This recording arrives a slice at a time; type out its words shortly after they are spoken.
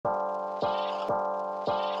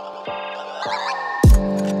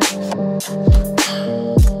Hey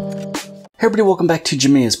everybody, welcome back to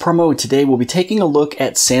Jimia's Promo, and today we'll be taking a look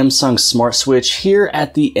at Samsung's Smart Switch here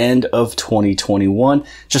at the end of 2021,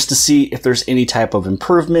 just to see if there's any type of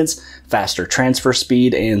improvements, faster transfer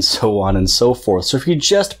speed, and so on and so forth. So if you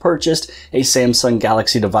just purchased a Samsung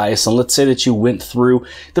Galaxy device, and let's say that you went through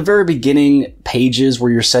the very beginning pages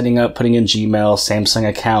where you're setting up, putting in Gmail, Samsung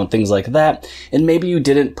account, things like that, and maybe you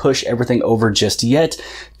didn't push everything over just yet,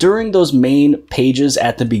 during those main pages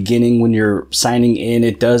at the beginning when you're signing in,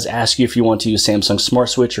 it does ask you if you want to use Samsung Smart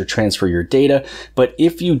Switch or transfer your data. But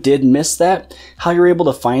if you did miss that, how you're able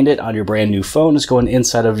to find it on your brand new phone is going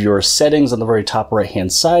inside of your settings on the very top right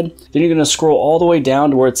hand side. Then you're going to scroll all the way down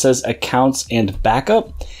to where it says accounts and backup.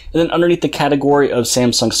 And then underneath the category of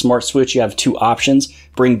Samsung Smart Switch, you have two options: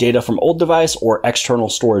 bring data from old device or external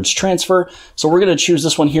storage transfer. So we're going to choose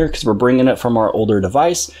this one here because we're bringing it from our older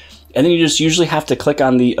device. And then you just usually have to click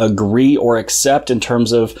on the agree or accept in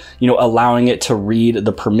terms of, allowing it to read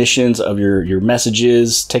the permissions of your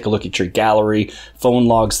messages, take a look at your gallery, phone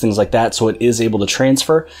logs, things like that, so it is able to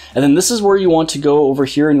transfer. And then this is where you want to go over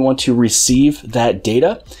here and you want to receive that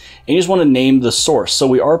data. And you just want to name the source. So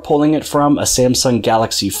we are pulling it from a Samsung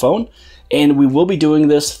Galaxy phone. And we will be doing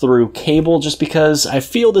this through cable just because I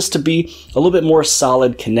feel this to be a little bit more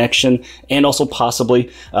solid connection and also possibly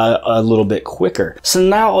a little bit quicker. So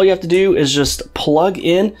now all you have to do is just plug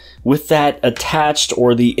in with that attached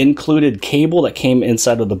or the included cable that came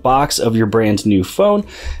inside of the box of your brand new phone.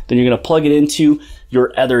 Then you're going to plug it into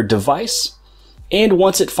your other device. And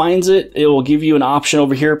once it finds it, it will give you an option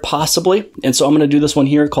over here, possibly. And so I'm going to do this one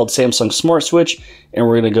here called Samsung Smart Switch. And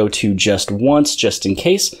we're going to go to just once, just in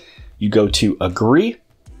case. You go to agree.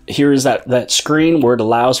 Here is that screen where it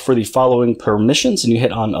allows for the following permissions, and you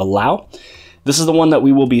hit on allow. This is the one that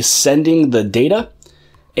we will be sending the data.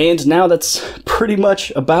 And now that's pretty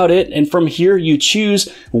much about it. And from here, you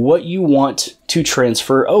choose what you want to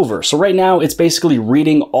transfer over. So right now, it's basically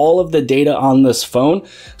reading all of the data on this phone.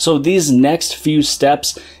 So these next few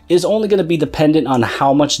steps is only going to be dependent on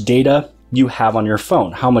how much data you have on your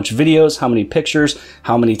phone, how much videos, how many pictures,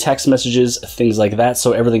 how many text messages, things like that.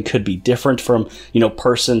 So everything could be different from,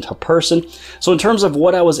 person to person. So in terms of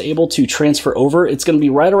what I was able to transfer over, it's going to be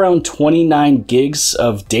right around 29 gigs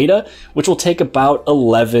of data, which will take about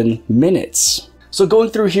 11 minutes. So going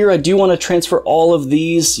through here, I do want to transfer all of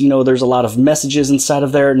these. There's a lot of messages inside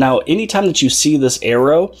of there. Now, anytime that you see this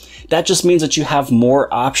arrow, that just means that you have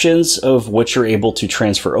more options of what you're able to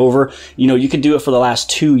transfer over. You can do it for the last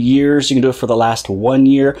 2 years. You can do it for the last 1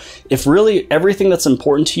 year. If really everything that's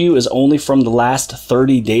important to you is only from the last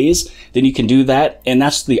 30 days, then you can do that. And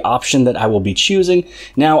that's the option that I will be choosing.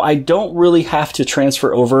 Now, I don't really have to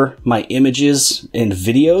transfer over my images and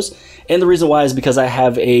videos. And the reason why is because I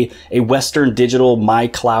have a Western Digital My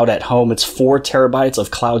Cloud at home. It's 4 terabytes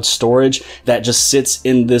of cloud storage that just sits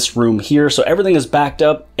in this room here. So everything is backed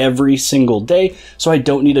up every single day. So I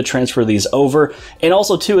don't need to transfer these over. And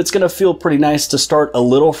also too, it's going to feel pretty nice to start a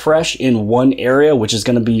little fresh in one area, which is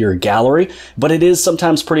going to be your gallery. But it is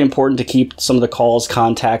sometimes pretty important to keep some of the calls,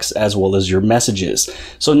 contacts, as well as your messages.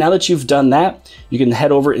 So now that you've done that, you can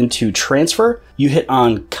head over into transfer. You hit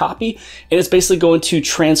on copy, and it's basically going to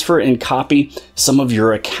transfer and copy some of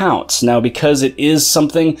your accounts. Now, because it is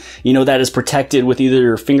something, that is protected with either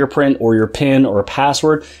your fingerprint or your PIN or a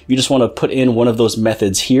password, you just want to put in one of those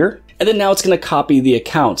methods here. And then now it's going to copy the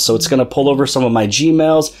account. So it's going to pull over some of my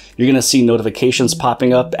Gmails. You're going to see notifications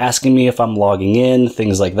popping up asking me if I'm logging in,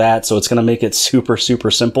 things like that. So it's going to make it super, super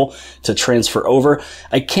simple to transfer over.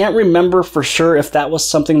 I can't remember for sure if that was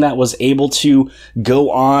something that was able to go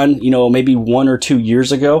on, maybe 1 or 2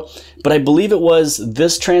 years ago. But I believe it was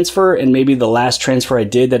this transfer and maybe the last transfer I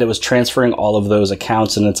did that it was transferring all of those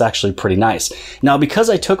accounts, and it's actually pretty nice. Now, because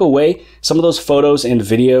I took away some of those photos and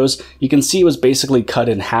videos, you can see it was basically cut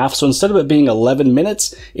in half. So instead of it being 11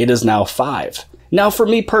 minutes, it is now 5. Now, for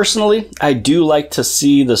me personally, I do like to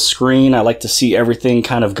see the screen. I like to see everything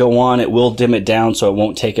kind of go on. It will dim it down so it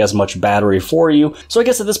won't take as much battery for you. So I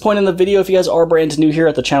guess at this point in the video, if you guys are brand new here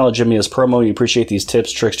at the channel, Jimia's Promo, and you appreciate these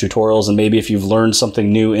tips, tricks, tutorials, and maybe if you've learned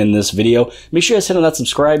something new in this video, make sure you guys hit on that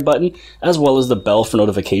subscribe button as well as the bell for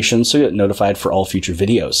notifications so you get notified for all future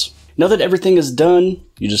videos. Now that everything is done,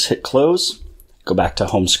 you just hit close. Go back to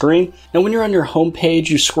home screen. Now, when you're on your home page,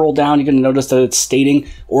 you scroll down, you're going to notice that it's stating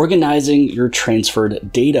organizing your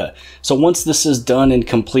transferred data. So once this is done and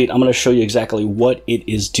complete, I'm going to show you exactly what it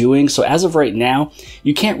is doing. So as of right now,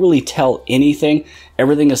 you can't really tell anything.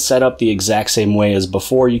 Everything is set up the exact same way as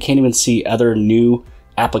before. You can't even see other new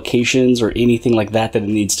applications or anything like that that it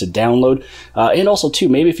needs to download. And also too,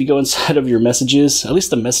 maybe if you go inside of your messages, at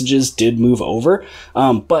least the messages did move over,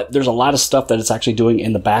 but there's a lot of stuff that it's actually doing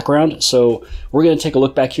in the background. So we're going to take a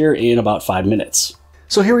look back here in about 5 minutes.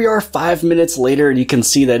 So here we are 5 minutes later, and you can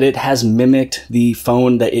see that it has mimicked the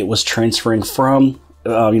phone that it was transferring from.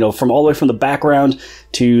 From all the way from the background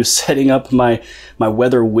to setting up my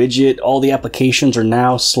weather widget. All the applications are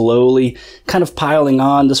now slowly kind of piling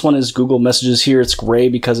on. This one is Google Messages here. It's gray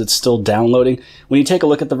because it's still downloading. When you take a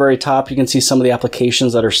look at the very top, you can see some of the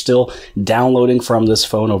applications that are still downloading from this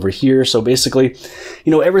phone over here. So basically,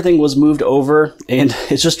 everything was moved over, and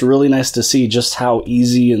it's just really nice to see just how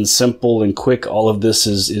easy and simple and quick all of this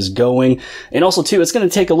is going. And also too, it's going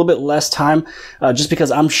to take a little bit less time just because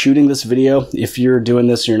I'm shooting this video. If you're doing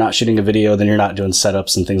this and you're not shooting a video, then you're not doing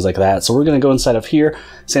setups and things like that. So we're going to go inside of here,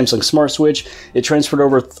 Samsung Smart Switch. It transferred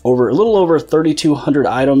over a little over 3,200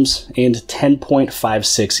 items and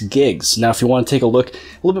 10.56 gigs. Now, if you want to take a look a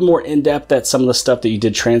little bit more in depth at some of the stuff that you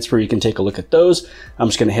did transfer, you can take a look at those. I'm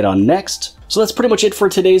just going to hit on next. So that's pretty much it for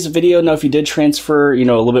today's video. Now, if you did transfer, a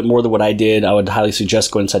little bit more than what I did, I would highly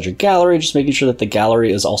suggest going inside your gallery, just making sure that the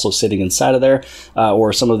gallery is also sitting inside of there,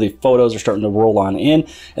 or some of the photos are starting to roll on in.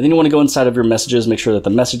 And then you want to go inside of your messages, make sure that the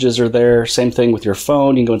messages are there. Same thing with your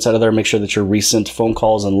phone. You can go inside of there, make sure that your recent phone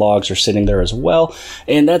calls and logs are sitting there as well.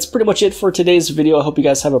 And that's pretty much it for today's video. I hope you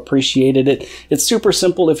guys have appreciated it. It's super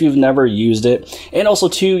simple if you've never used it. And also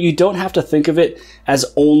too, you don't have to think of it as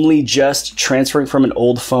only just transferring from an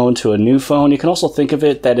old phone to a new phone. You can also think of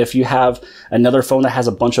it that if you have another phone that has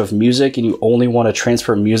a bunch of music and you only want to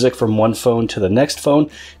transfer music from one phone to the next phone,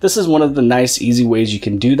 this is one of the nice, easy ways you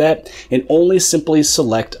can do that, and only simply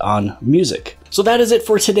select on music. So that is it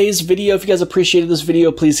for today's video. If you guys appreciated this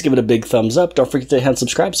video, please give it a big thumbs up. Don't forget to hit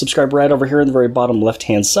subscribe. Subscribe right over here in the very bottom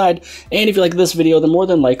left-hand side. And if you like this video, then more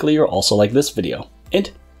than likely you'll also like this video. And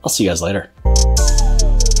I'll see you guys later.